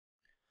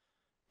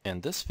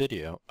In this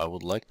video, I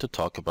would like to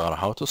talk about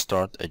how to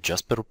start a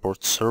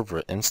JasperReports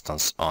Server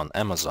instance on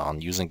Amazon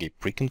using a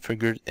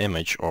Preconfigured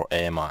Image or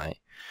AMI.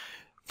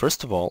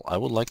 First of all, I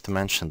would like to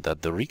mention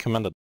that the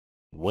recommended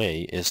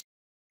way is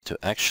to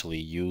actually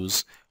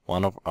use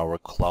one of our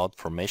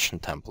CloudFormation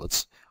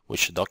templates,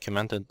 which is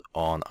documented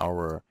on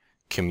our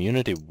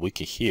community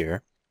wiki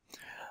here.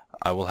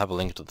 I will have a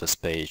link to this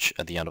page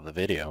at the end of the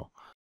video.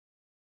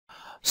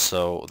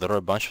 So there are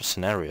a bunch of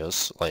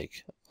scenarios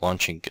like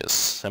launching a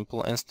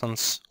simple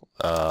instance,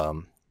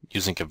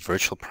 using a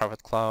virtual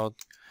private cloud,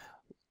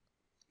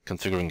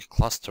 configuring a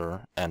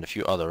cluster, and a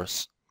few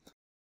others.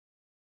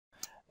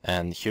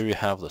 And here you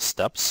have the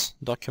steps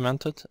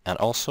documented and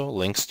also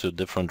links to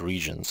different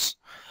regions.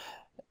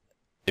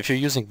 If you're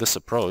using this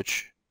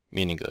approach,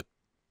 meaning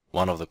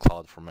one of the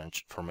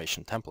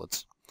CloudFormation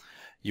templates,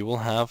 you will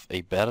have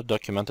a better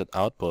documented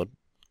output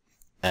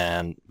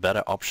and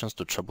better options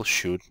to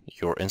troubleshoot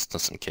your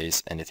instance in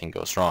case anything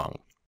goes wrong.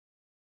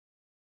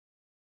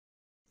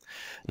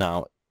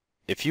 Now,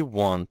 if you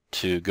want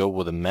to go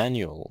with the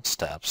manual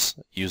steps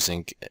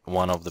using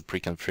one of the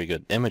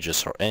preconfigured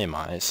images or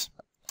AMIs,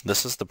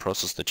 this is the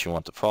process that you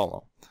want to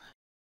follow.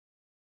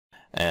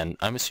 And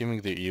I'm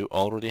assuming that you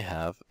already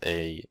have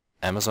an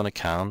Amazon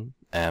account,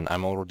 and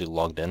I'm already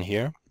logged in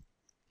here.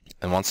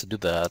 And once you do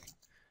that,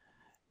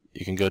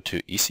 you can go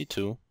to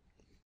EC2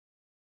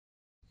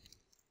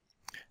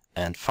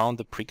 and found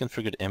the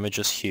preconfigured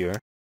images here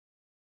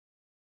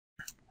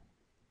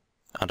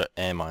under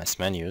AMI's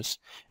menus,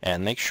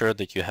 and make sure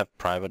that you have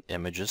private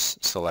images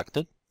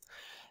selected.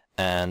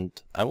 And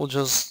I will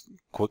just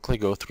quickly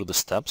go through the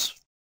steps.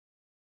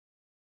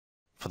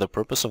 For the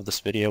purpose of this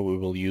video, we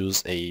will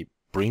use a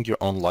bring your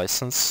own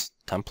license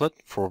template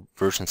for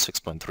version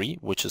 6.3,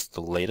 which is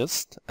the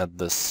latest at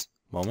this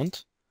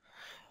moment.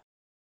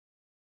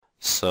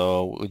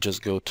 So we'll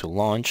just go to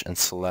launch and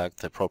select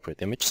the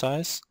appropriate image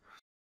size.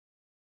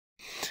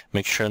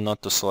 Make sure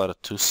not to select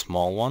a too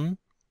small one,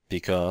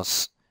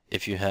 because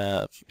if you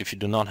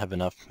do not have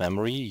enough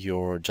memory,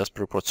 your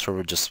JasperReports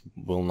server just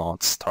will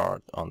not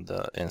start on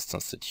the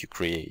instance that you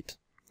create.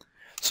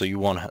 So you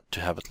want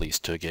to have at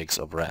least 2 gigs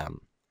of RAM.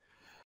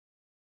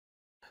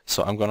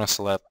 So I'm going to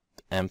select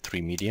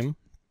M3 medium.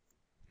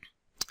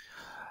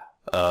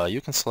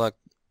 You can select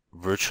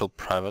virtual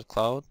private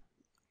cloud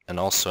and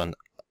also an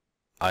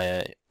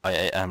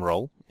IAM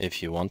role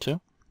if you want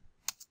to.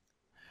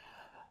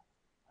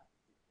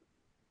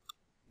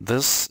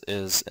 This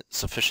is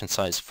sufficient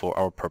size for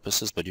our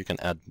purposes, but you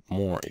can add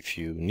more if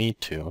you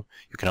need to.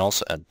 You can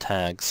also add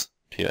tags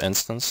to your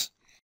instance.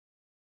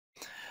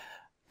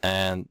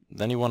 And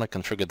then you want to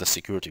configure the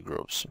security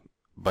groups.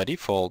 By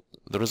default,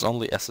 there is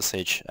only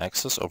SSH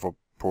access over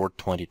port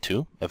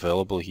 22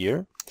 available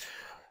here.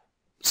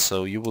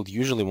 So you will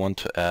usually want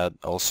to add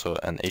also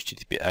an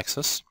HTTP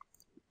access.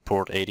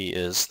 Port 80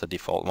 is the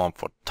default one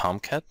for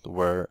Tomcat,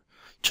 where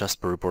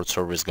JasperReports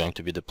Server is going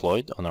to be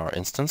deployed on our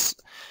instance.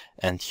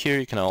 And here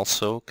you can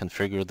also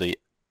configure the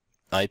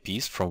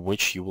IPs from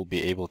which you will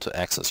be able to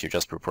access your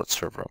JasperReports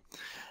server.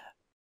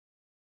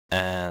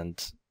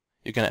 And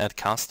you can add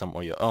custom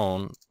or your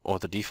own, or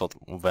the default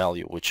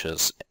value, which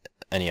is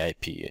any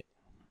IP.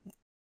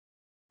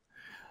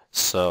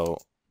 So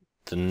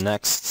the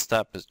next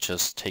step is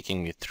just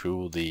taking me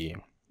through the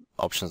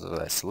options that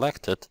I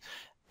selected.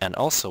 And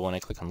also when I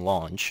click on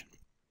launch,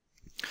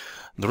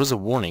 there is a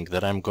warning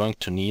that I'm going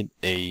to need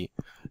a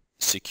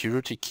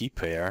security key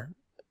pair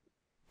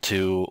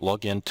to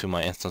log into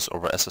my instance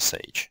over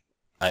SSH.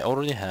 I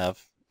already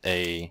have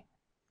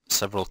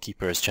several key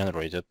pairs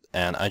generated,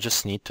 and I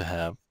just need to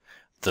have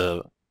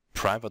the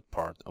private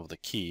part of the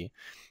key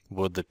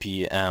with the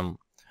PEM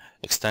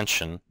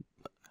extension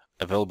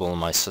available in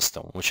my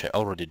system, which I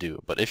already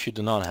do. But if you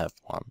do not have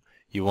one,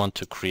 you want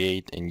to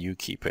create a new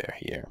key pair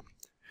here.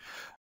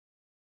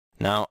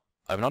 Now,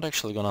 I'm not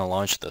actually going to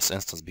launch this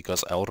instance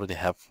because I already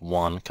have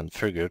one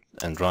configured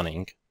and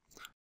running.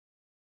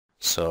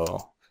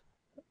 So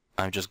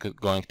I'm just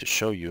going to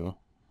show you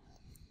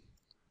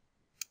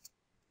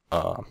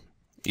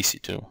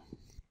EC2.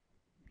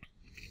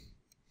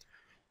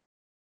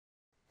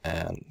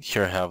 And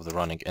here I have the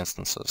running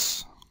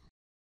instances.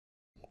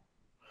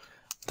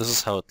 This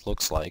is how it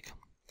looks like.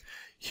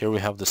 Here we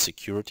have the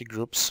security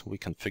groups we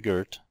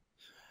configured,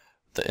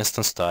 the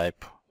instance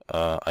type,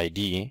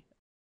 ID,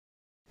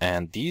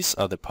 and these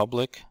are the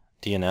public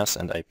DNS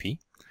and IP,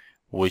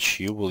 which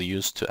you will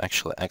use to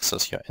actually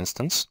access your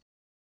instance.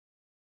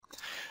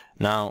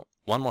 Now,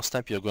 one more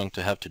step you're going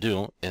to have to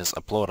do is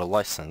upload a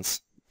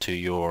license to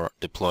your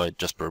deployed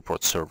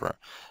JasperReports server.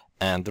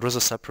 And there is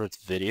a separate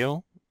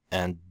video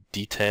and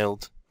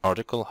detailed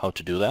article how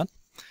to do that.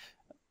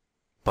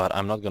 But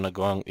I'm not going to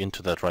go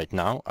into that right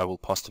now. I will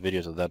post a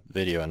video to that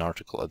video and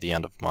article at the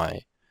end of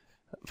my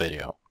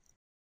video.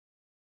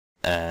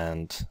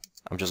 And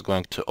I'm just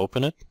going to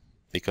open it,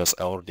 because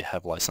I already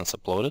have license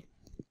uploaded.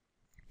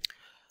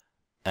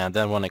 And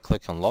then when I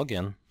click on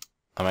login,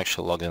 I'm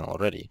actually logged in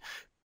already.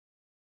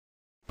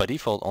 By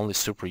default, only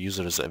super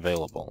user is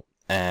available.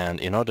 And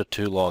in order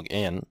to log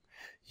in,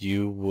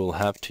 you will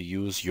have to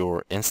use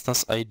your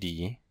instance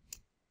ID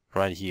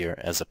right here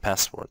as a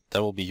password.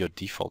 That will be your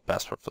default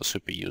password for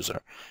super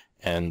user.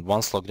 And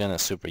once logged in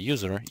as super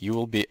user, you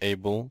will be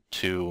able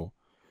to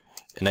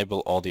enable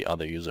all the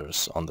other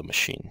users on the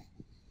machine.